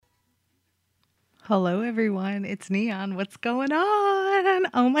Hello, everyone. It's Neon. What's going on?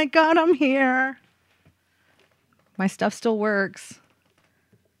 Oh my God, I'm here. My stuff still works.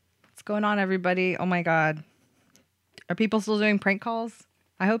 What's going on, everybody? Oh my God. Are people still doing prank calls?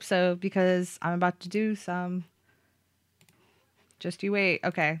 I hope so, because I'm about to do some. Just you wait.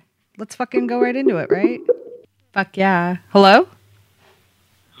 Okay. Let's fucking go right into it, right? Fuck yeah. Hello?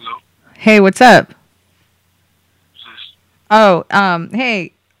 Hello, Hey, what's up? sis. Oh,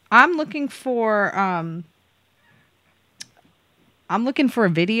 hey. I'm looking for a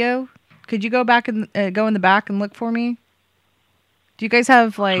video. Could you go back and go in the back and look for me? Do you guys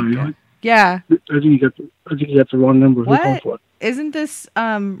have like Really? yeah. I think you got the wrong number. Who calling What? for? Isn't this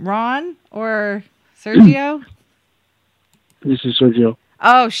Ron or Sergio? This is Sergio.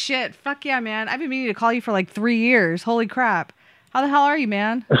 Oh shit. Fuck yeah, man. I've been meaning to call you for like 3 years. Holy crap. How the hell are you,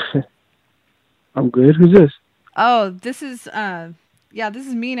 man? I'm good. Who's this? Oh, this is yeah, this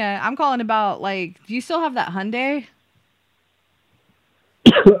is Mina. I'm calling about like do you still have that Hyundai?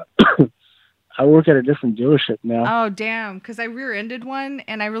 I work at a different dealership now. Oh, damn, cuz I rear-ended one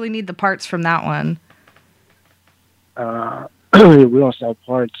and I really need the parts from that one. We don't sell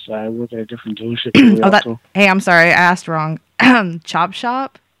parts. I work at a different dealership in Oh, that Rialto. Hey, I'm sorry. I asked wrong. Chop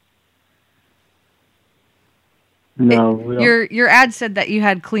shop? It, No, we don't. your ad said that you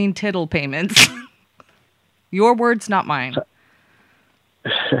had clean tittle payments. Your words, not mine.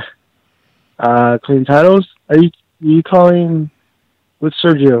 Clean titles? Are you calling with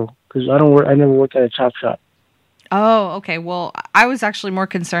Sergio? Because I don't work. I never worked at a chop shop. Oh, okay. Well, I was actually more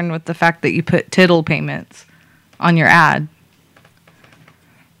concerned with the fact that you put tittle payments on your ad.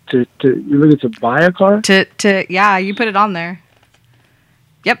 You're looking to buy a car? Yeah, you put it on there.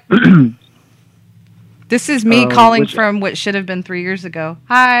 Yep. This is me calling Which? from what should have been 3 years ago.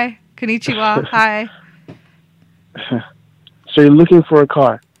 Hi, konnichiwa. Hi. So you're looking for a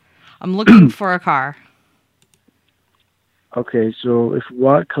car? I'm looking for a car. Okay, so if you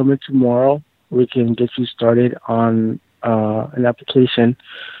want, come in tomorrow. We can get you started on an application.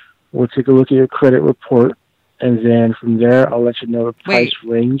 We'll take a look at your credit report, and then from there, I'll let you know the price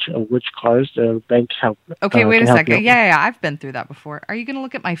Wait. range of which cars the bank Okay, wait can a help you second. out with. Yeah, I've been through that before. Are you going to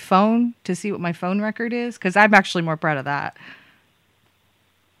look at my phone to see what my phone record is? Because I'm actually more proud of that.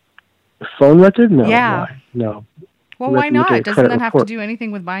 Phone record? No, Yeah. why? No, Well, we have why to look at not? your Doesn't credit that have to report. do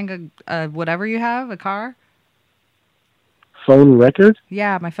anything with buying a whatever you have, a car? Phone record?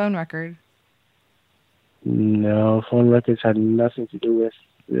 Yeah, my phone record. No, phone records had nothing to do with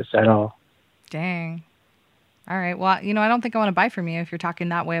this at all. Dang. All right. Well, I don't think I want to buy from you if you're talking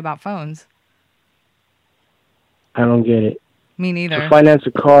that way about phones. I don't get it. Me To neither. finance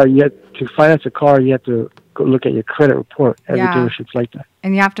a car, you have to go look at your credit report. Every Yeah. dealership's like that.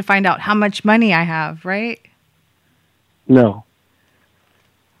 And you have to find out how much money I have, right? No,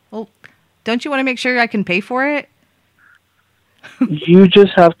 Well, don't you want to make sure I can pay for it? you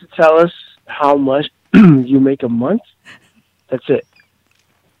just have to tell us how much you make a month. That's it.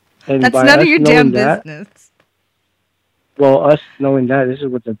 And That's by none of us your knowing damn that, business. well, us knowing that, this is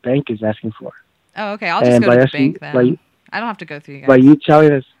what the bank is asking for. Oh, okay. I'll just And go to the bank then. I don't have to go through you by guys. you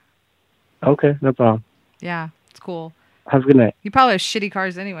telling us, okay, no problem. Yeah, it's cool. Have a good night. You probably have shitty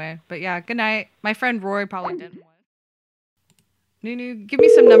cars anyway. But yeah, good night. My friend Roy probably didn't want. Nunu, give me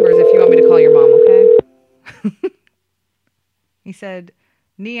some numbers if you want me to call your mom, okay? He said,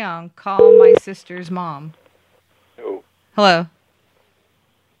 Neon, call my sister's mom. Oh, Hello.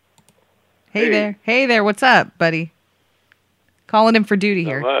 Hey hey, there. Hey there. What's up, buddy? Calling him for duty not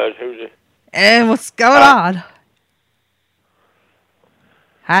here. much. Who's it? And what's going Huh? on?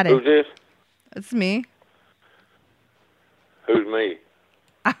 Howdy. Who's this? It's me. Who's me?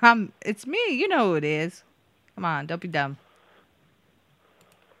 It's me. You know who it is. Come on, don't be dumb.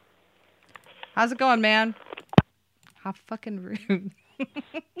 How's it going, man? How fucking rude.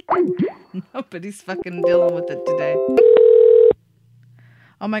 Nobody's fucking dealing with it today.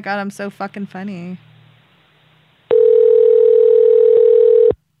 Oh my god, I'm so fucking funny.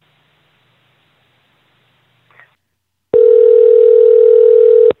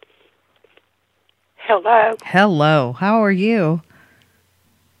 Hello. Hello. How are you?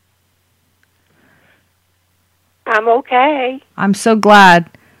 I'm okay. I'm so glad.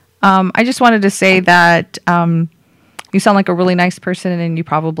 I just wanted to say that you sound like a really nice person, and you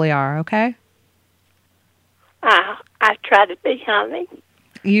probably are, okay? I try to be, honey.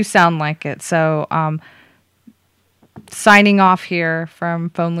 You sound like it. So, signing off here from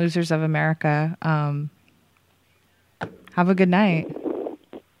Phone Losers of America. Have a good night.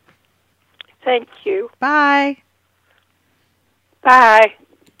 Thank you. Bye. Bye.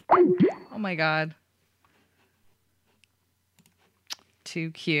 Oh my God.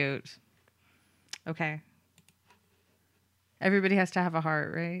 Too cute. Okay. Everybody has to have a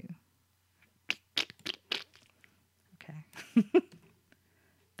heart, right? Okay.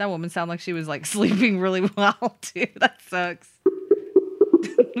 That woman sounded like she was like sleeping really well too. That sucks.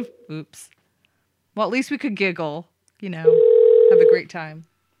 Oops. Well, at least we could giggle, you know, have a great time.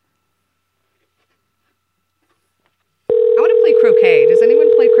 I want to play croquet. Does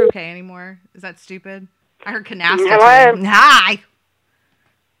anyone play croquet anymore? Is that stupid? I heard canasta. Hello? Today. Hi.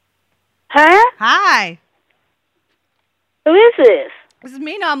 Huh? Hi. Who is this? This is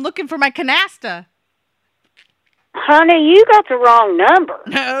Mina. I'm looking for my canasta. Honey, you got the wrong number.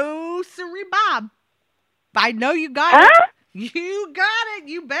 No, sorry, Bob. I know you got Huh? it. You got it.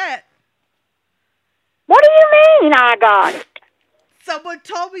 You bet. What do you mean I got it? Someone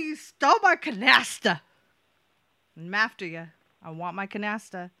told me you stole my canasta. I'm after you. I want my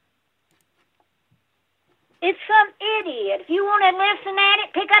canasta. It's some idiot. If you want to listen at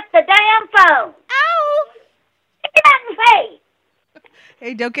it, pick up the damn phone. Ow! Get out and say.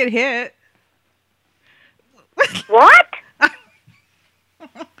 Hey, don't get hit. What?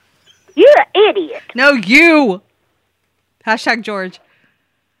 You're an idiot. No, you. Hashtag George.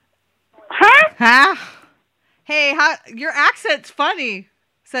 Huh? Huh? Hey, your accent's funny,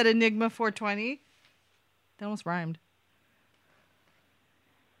 said Enigma 420. That almost rhymed.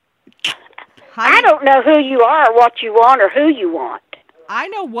 I don't know who you are, what you want, or who you want. I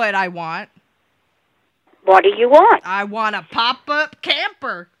know what I want. What do you want? I want a pop-up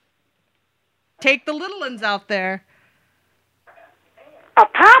camper. Take the little ones out there. A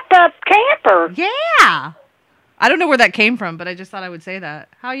pop-up camper? Yeah. I don't know where that came from, but I just thought I would say that.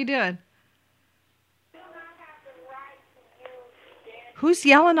 How you doing? Who's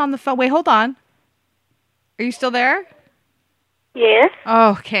yelling on the phone? Wait, hold on. Are you still there? Yes.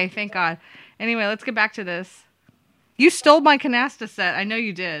 Oh, okay. Thank God. Anyway, let's get back to this. You stole my canasta set. I know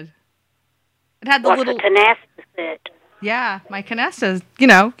you did. It had the What's little... a canasta set? Yeah, my canastas. You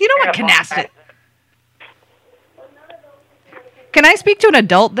know what canasta... Can I speak to an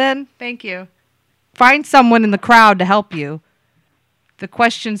adult then? Thank you. Find someone in the crowd to help you. The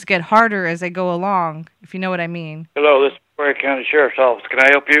questions get harder as they go along, if you know what I mean. Hello, this is Prairie County Sheriff's Office. Can I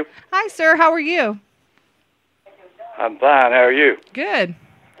help you? Hi, sir. How are you? I'm fine. How are you? Good.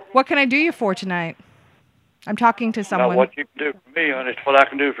 What can I do you for tonight? I'm talking to someone. Not what you can do for me, honey. It's what I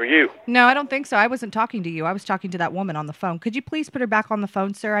can do for you. No, I don't think so. I wasn't talking to you. I was talking to that woman on the phone. Could you please put her back on the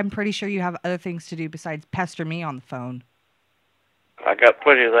phone, sir? I'm pretty sure you have other things to do besides pester me on the phone. I got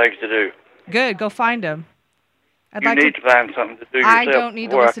plenty of things to do. Good. Go find him. You need to find something to do yourself. I don't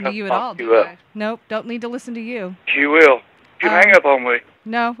need to before listen I to you at come all, fuck do you up. I? Nope, don't need to listen to you. You will. You hang up on me.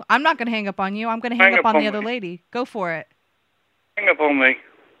 No, I'm not going to hang up on you. I'm going to hang up on the other lady. Go for it. Hang up on me.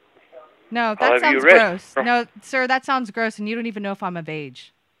 No, I'll that have sounds you gross. arrested. No, sir, that sounds gross, and you don't even know if I'm of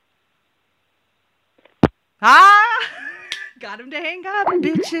age. Ah! Got him to hang up,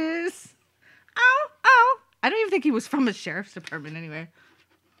 bitches. Ow, ow. I don't even think he was from a sheriff's department anyway.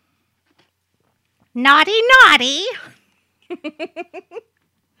 Naughty, naughty.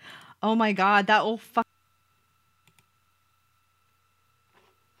 Oh my God, that old fuck.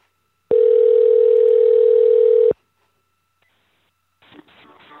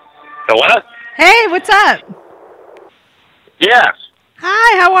 Hello? Hey, what's up? Yes.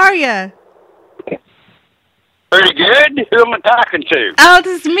 Hi, how are you? Pretty good. Who am I talking to? Oh,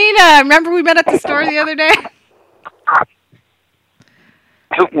 this is Mina. Remember we met at the store the other day?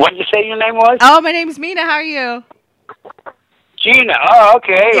 What did you say your name was? Oh, my name's Mina. How are you? Gina. Oh,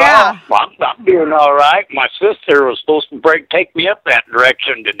 okay. Yeah. Well, I'm doing all right. My sister was supposed to take me up that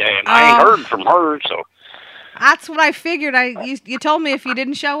direction today, and I ain't heard from her, so... That's what I figured. You told me if you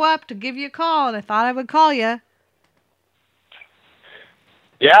didn't show up to give you a call, and I thought I would call you.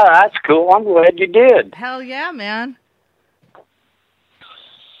 Yeah, that's cool. I'm glad you did. Hell yeah, man.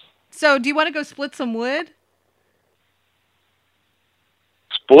 So, do you want to go split some wood?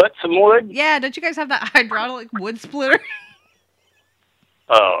 Split some wood? Yeah, don't you guys have that hydraulic wood splitter?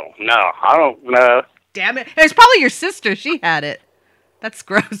 Oh, no. I don't know. Damn it. It was probably your sister. She had it. That's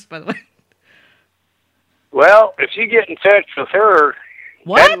gross, by the way. Well, if you get in touch with her,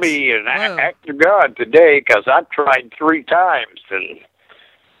 What? that'd be an act of God today, because I tried 3 times, and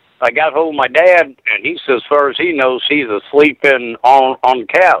I got hold of my dad, and he says, as far as he knows, he's asleep on the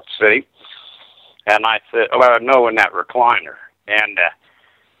couch, see? And I said, well, no, in that recliner. And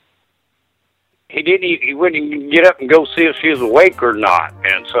he wouldn't even get up and go see if she was awake or not.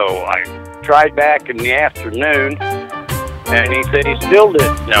 And so I tried back in the afternoon, and he said he still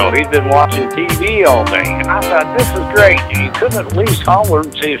didn't know. He'd been watching TV all day. And I thought, this is great. You couldn't at least holler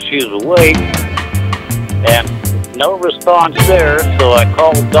and see if she was awake. And no response there, so I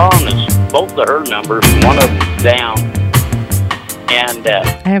called Donna's both of her numbers. One of them's down. And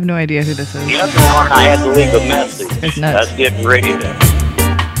I have no idea who this is. the other one, I had to leave a message. It's I nuts. was getting ready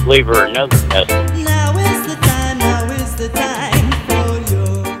to leave her another message. Now is the time for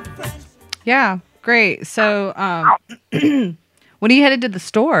your friends. Yeah, great. So, when are you headed to the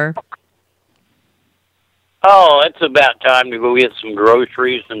store? Oh, it's about time to go get some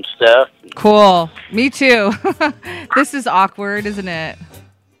groceries and stuff. Cool. Me too. This is awkward, isn't it?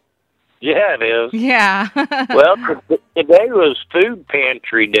 Yeah, it is. Yeah. Well, today was food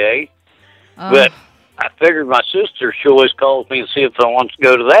pantry day, but I figured my sister, she always calls me and see if I want to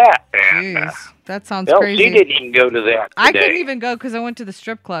go to that. And, Jeez, that sounds well, crazy. she didn't even go to that today. I couldn't even go because I went to the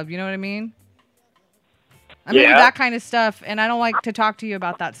strip club. You know what I mean? I'm into Yeah. that kind of stuff, and I don't like to talk to you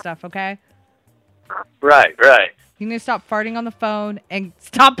about that stuff, okay? Right. You need to stop farting on the phone and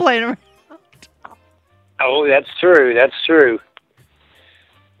stop playing around. Oh, that's true.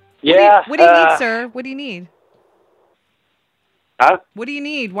 What do Yeah. you need, sir? What do you need? Huh? What do you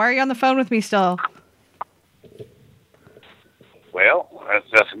need? Why are you on the phone with me still? Well,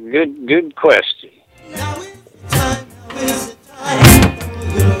 that's a good question. Now is the time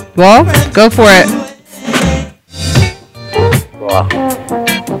for your Well, go for it. Well,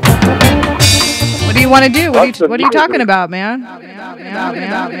 What do you want to do? What's the What are you talking matter? about, man?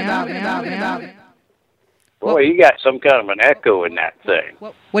 boy, you got some kind of an echo in that thing.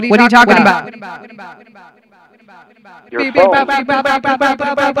 What are you talking about? Your phone What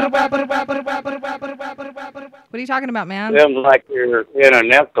are you talking about, man? sounds like you're in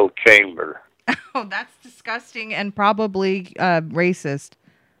an echo chamber. Oh, that's disgusting and probably racist.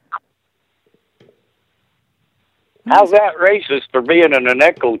 How's that racist for being in an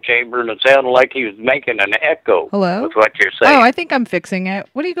echo chamber and it sounded like he was making an echo? Hello? That's what you're saying. Oh, I think I'm fixing it.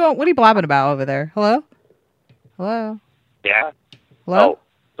 What are you blabbing about over there? Hello? Hello? Yeah? Hello? Oh,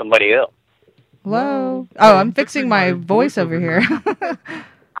 somebody else. Hello? Oh, I'm fixing my voice over here.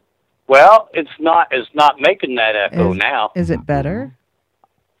 Well, it's not making that echo Is- now. Is it better?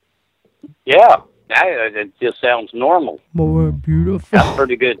 Yeah. Now it just sounds normal. More beautiful. Got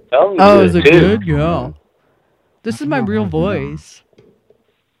pretty good tone to Oh, is it, it too. good? Yeah. This is my real voice.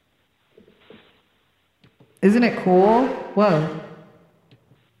 Isn't it cool? Whoa.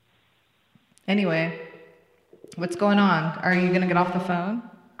 Anyway, what's going on? Are you going to get off the phone?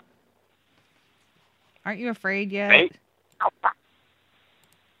 Aren't you afraid yet? Me?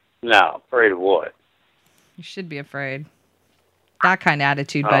 No, afraid of what? You should be afraid. That kind of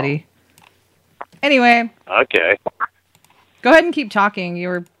attitude, Oh. buddy. Anyway, Okay. go ahead and keep talking. You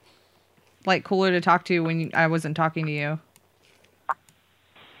were like cooler to talk to when I wasn't talking to you.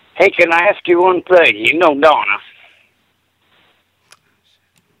 Hey, can I ask you one thing? You know Donna,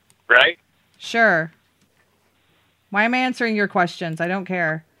 right? Sure. Why am I answering your questions? I don't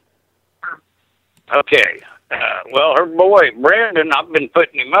care. Okay. Well, her boy, Brandon, I've been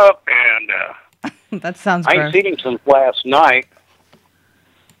putting him up, and That sounds I ain't gross. seen him since last night.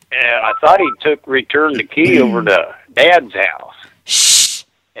 And I thought he returned the key over to Dad's house. Shh.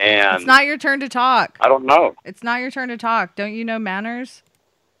 And It's not your turn to talk. I don't know. It's not your turn to talk. Don't you know manners?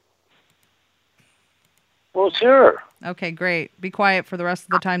 Well, sure. Okay, great. Be quiet for the rest of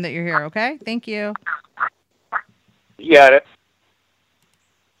the time that you're here, okay? Thank you. You got it.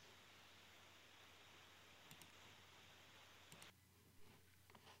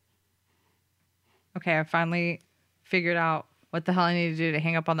 Okay, I finally figured out what the hell I need to do to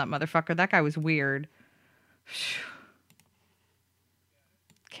hang up on that motherfucker. That guy was weird.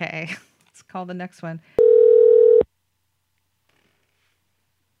 Okay, let's call the next one.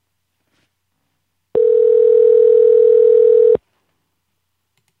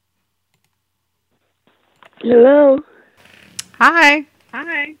 Hello? Hi.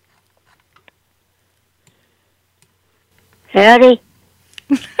 Howdy?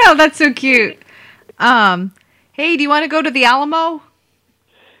 Oh, that's so cute. Hey, do you want to go to the Alamo?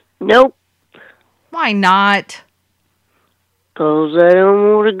 Nope, Why not? 'cause I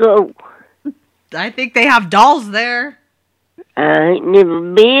don't want to go. I think they have dolls there. I ain't never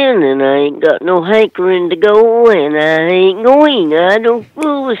been, and I ain't got no hankering to go, and I ain't going. I don't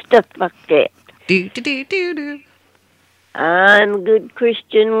fool with stuff like that. Do do do do do. I'm a good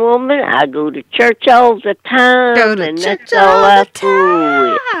Christian woman. I go to church all the time, Go to and church that's all all I the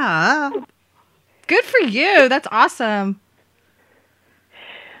fool with. time. Good for you. That's awesome.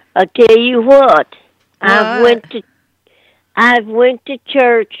 I tell you what, I've What? went to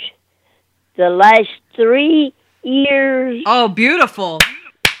church the last 3 years. Oh, beautiful.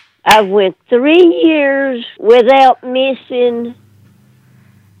 I went 3 years without missing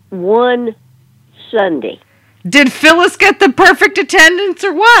one Sunday. Did Phyllis get the perfect attendance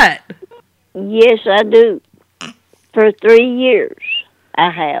or what? Yes, I do. For 3 years, I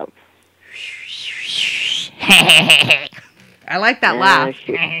have. I like that laugh.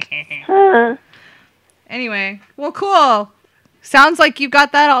 Huh? Anyway, well, cool. Sounds like you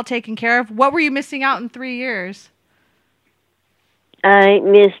got that all taken care of. What were you missing out in 3 years? I ain't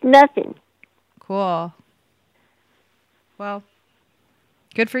missed nothing. Cool. Well,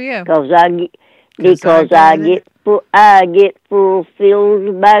 good for you. Because I did. get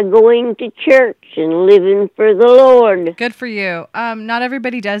fulfilled by going to church and living for the Lord. Good for you. Not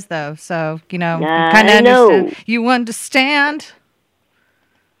everybody does though, so you know, I kind of know. understand. You understand?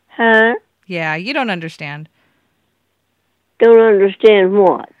 Huh? Yeah, you don't understand. Don't understand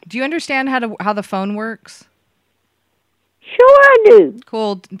what? Do you understand how the phone works? Sure I do.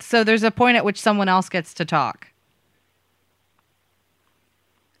 Cool. So there's a point at which someone else gets to talk.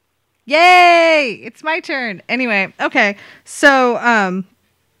 Yay! It's my turn. Anyway, okay. So I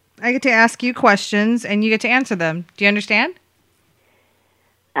get to ask you questions and you get to answer them. Do you understand?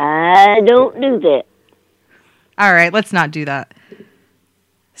 I don't do that. All right, let's not do that.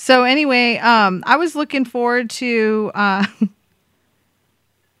 So anyway, I was looking forward to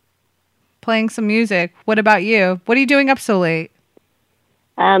playing some music. What about you? What are you doing up so late?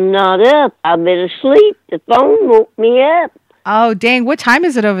 I'm not up. I've been asleep. The phone woke me up. Oh, dang. What time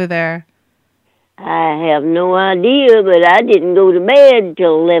is it over there? I have no idea, but I didn't go to bed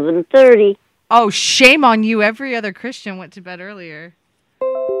till 11:30. Oh, shame on you. Every other Christian went to bed earlier.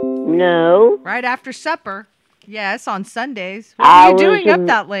 No. Right after supper. Yes, on Sundays. What were you doing up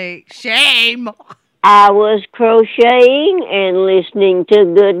that late? Shame. I was crocheting and listening to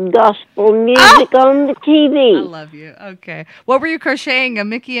good gospel music on the I TV. love you. Okay. What were you crocheting? A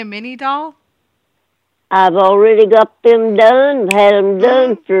Mickey and Minnie doll? I've already got them done. I've had them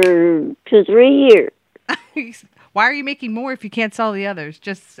done for 2-3 years. Why are you making more if you can't sell the others?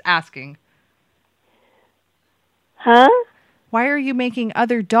 Just asking. Huh? Why are you making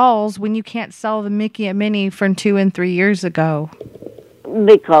other dolls when you can't sell the Mickey and Minnie from 2 and 3 years ago?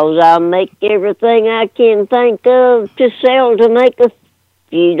 Because I make everything I can think of to sell to make a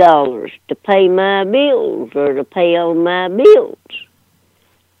few dollars to pay my bills or to pay all my bills.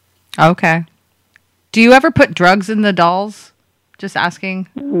 Okay. Do you ever put drugs in the dolls? Just asking.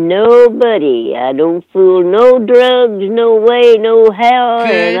 Nobody. I don't fool no drugs, no way, no how,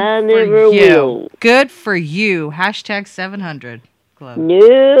 Good and I for never you. will. Good for you. Hashtag 700 Club.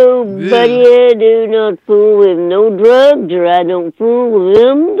 Nobody I do not fool with no drugs, or I don't fool with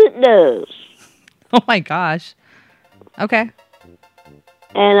them that does. Oh my gosh. Okay.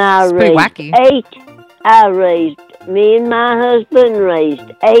 And I It's pretty raised wacky. me and my husband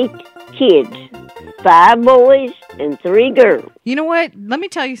raised 8 kids. 5 boys and 3 girls. You know what? Let me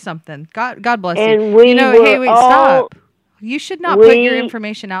tell you something. God bless And you. we You know, were hey, wait, all- stop. You should not put your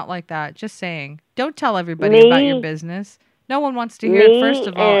information out like that. Just saying. Don't tell everybody about your business. No one wants to hear it, first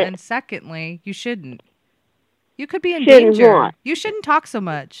of all. And secondly, you shouldn't. You could be in danger. What? You shouldn't talk so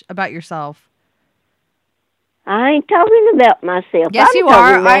much about yourself. I ain't talking about myself. Yes, I'm you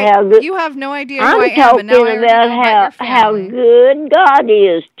talking are. about how good. You have no idea who I'm I am. talking And now I already know about your how family. good God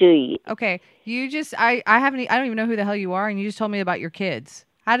is to you. Okay, you just I don't even know who the hell you are, and you just told me about your kids.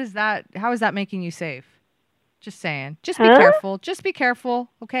 How is that making you safe? Just saying. Just be careful. Just be careful,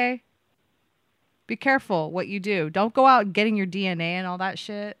 okay? Be careful what you do. Don't go out getting your DNA and all that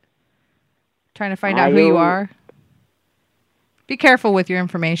shit. Trying to find out who you are. Be careful with your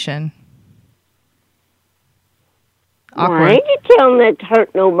information. Awkward. I ain't telling that to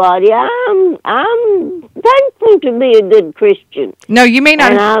hurt nobody. I'm thankful to be a good Christian. No, you may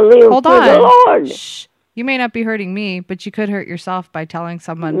not. And I live Hold for on. the Lord. Shh. You may not be hurting me, but you could hurt yourself by telling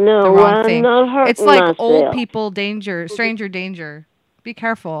someone the No, wrong I'm thing. not hurting It's like myself. old people danger, stranger danger. Be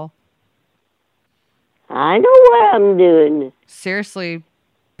careful. I know what I'm doing. Seriously,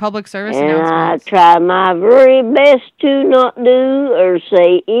 public service And I announcements. try my very best to not do or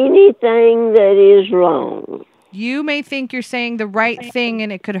say anything that is wrong. You may think you're saying the right thing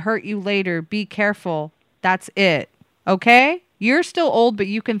and it could hurt you later. Be careful. That's it. Okay? You're still old, but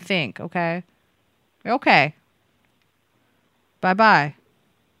you can think, okay? Okay. Bye-bye.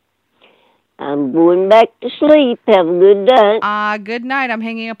 I'm going back to sleep. Have a good night. Good night. I'm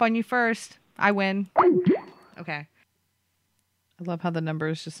hanging up on you first. I win. Okay. I love how the number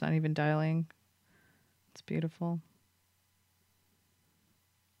is just not even dialing. It's beautiful.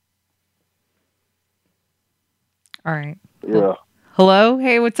 All right. Yeah. Hello?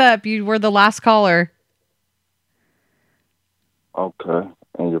 Hey, what's up? You were the last caller. Okay.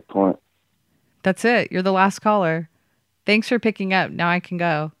 And your point? That's it. You're the last caller. Thanks for picking up. Now I can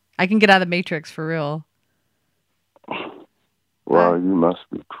go. I can get out of the Matrix for real. Well, you must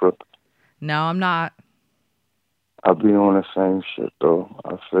be tripping. No, I'm not. I be on the same shit though.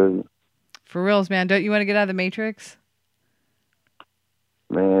 I feel you. For reals, man. Don't you want to get out of the Matrix?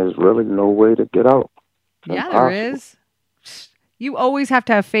 Man, there's really no way to get out. It's Yeah, impossible. there is. You always have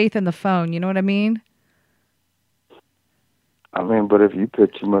to have faith in the phone. You know what I mean? I mean, but if you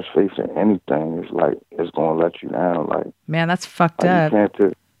put too much faith in anything, it's like it's gonna let you down. Like, Man, that's fucked you up. can't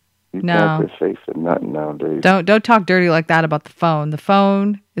put No. can't put faith in nothing nowadays. Don't talk dirty like that about the phone. The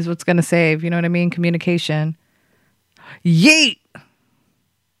phone is what's going to save. You know what I mean? Communication. Yeet.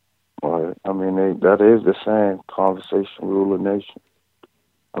 Well, I mean, that is the same conversation rule of nation.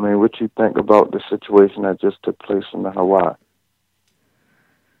 I mean, what you think about the situation that just took place in the Hawaii?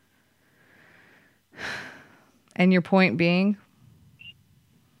 And your point being?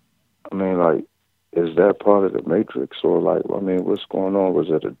 I mean, like, is that part of the Matrix, or like, I mean, what's going on? Was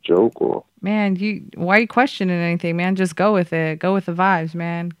it a joke, or? Man, why are you questioning anything, man? Just go with it. Go with the vibes,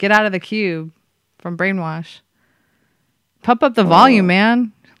 man. Get out of the cube from Brainwash. Pump up the volume,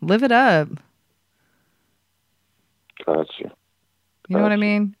 man. Live it up. Gotcha. You know what I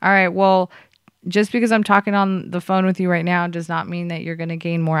mean? All right, well, just because I'm talking on the phone with you right now does not mean that you're going to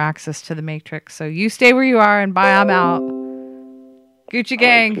gain more access to the Matrix. So you stay where you are, and bye, I'm out. Gucci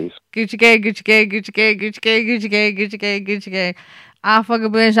gang. peace. Gucci gang, Gucci gang, Gucci gang, Gucci gang, Gucci gang, Gucci gang, Gucci gang. I fuck a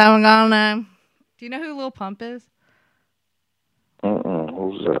bitch, I'm gonna. Do you know who Lil Pump is?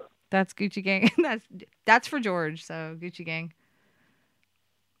 Who's that? That's Gucci gang. That's for George, so Gucci gang.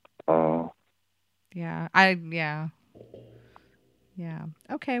 Yeah. Yeah.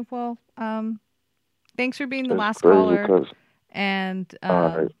 Okay, well, thanks for being the It's last crazy caller. 'cause- And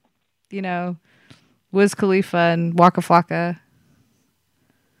Alright. you know, Wiz Khalifa and Waka Flocka.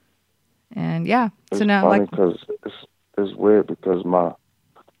 And yeah, It's so now funny like because it's weird because my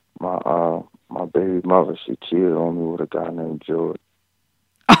baby mother, she cheated on me with a guy named George.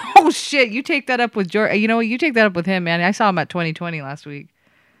 oh shit, you take that up with George. You know what? You take that up with him, man. I saw him at 2020 last week.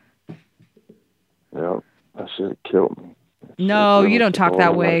 Yep, that should have killed me. No, Should've you don't went talk all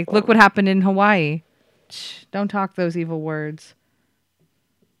that the way. life Look out. what happened in Hawaii. Shh, don't talk those evil words.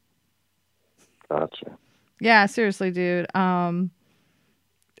 Gotcha. Yeah, seriously, dude.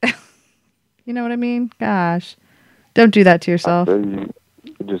 You know what I mean? Gosh. Don't do that to yourself. I feel you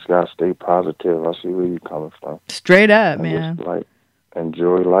just gotta stay positive. I see where you're coming from. Straight up, And man. just, like,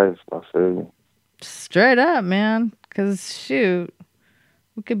 enjoy life. I feel you. Straight up, man. Because, shoot,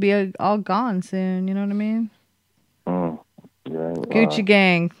 we could be all gone soon. You know what I mean? You ain't Gucci lying.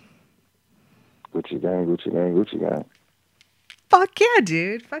 gang. Gucci gang, Gucci gang, Gucci gang. Fuck yeah,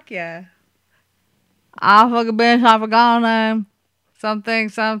 dude. Fuck yeah. I'll fuck a bitch, I forgot her name. Something.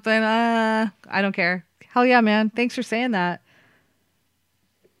 I don't care. Hell yeah, man. Thanks for saying that.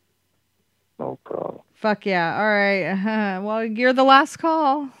 No problem. Fuck yeah. All right. Well, you're the last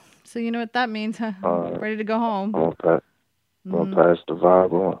call. So you know what that means, huh? Ready to go home. I'm gonna pass the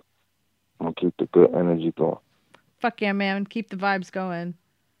vibe on. I'm gonna keep the good energy going. Fuck yeah, man. Keep the vibes going.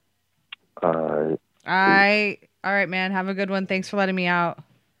 All right. All right, man. Have a good one. Thanks for letting me out.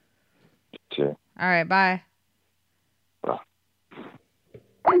 Cheers. All right. Bye. Bye.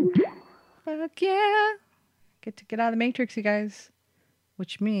 Fuck yeah. Get out of the Matrix, you guys.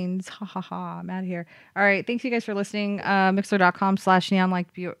 Which means, I'm out of here. All right. Thanks, you guys, for listening.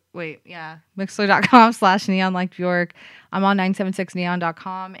 Mixler.com/neonlikebjork. Wait, yeah. Mixler.com/neonlikebjork. I'm on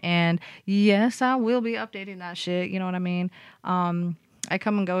 976neon.com. And yes, I will be updating that shit. You know what I mean? I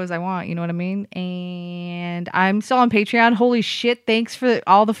come and go as I want. You know what I mean? And I'm still on Patreon. Holy shit. Thanks for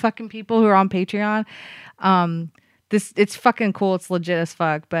all the fucking people who are on Patreon. It's fucking cool. It's legit as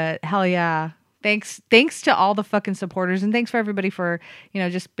fuck. But hell yeah. Thanks to all the fucking supporters, and thanks for everybody for,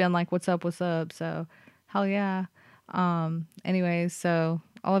 just being like, what's up? So hell yeah. Anyways, so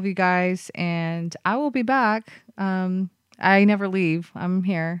all of you guys, and I will be back. I never leave. I'm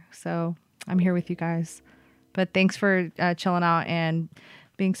here. So I'm here with you guys, but thanks for chilling out and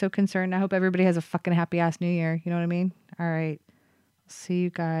being so concerned. I hope everybody has a fucking happy ass New Year. You know what I mean? All right. See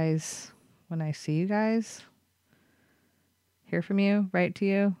you guys when I see you guys. Hear from you, write to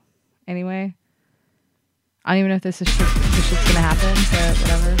you. Anyway. I don't even know if this shit's gonna happen, but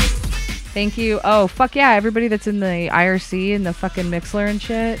whatever. Thank you. Oh, fuck yeah, everybody that's in the IRC and the fucking Mixler and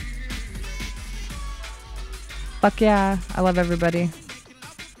shit. Fuck yeah. I love everybody.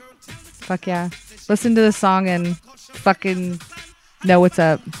 Fuck yeah. Listen to the song and fucking know what's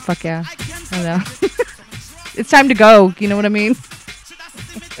up. Fuck yeah. I don't know. It's time to go. You know what I mean?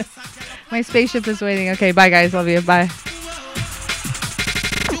 My spaceship is waiting. Okay, bye guys. Love you. Bye.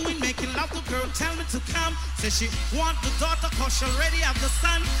 Say she want the daughter cause she already have the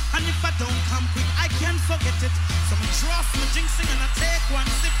son. And if I don't come quick, I can't forget it. So me draw some jinxing and I take one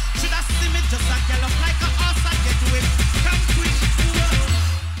sip.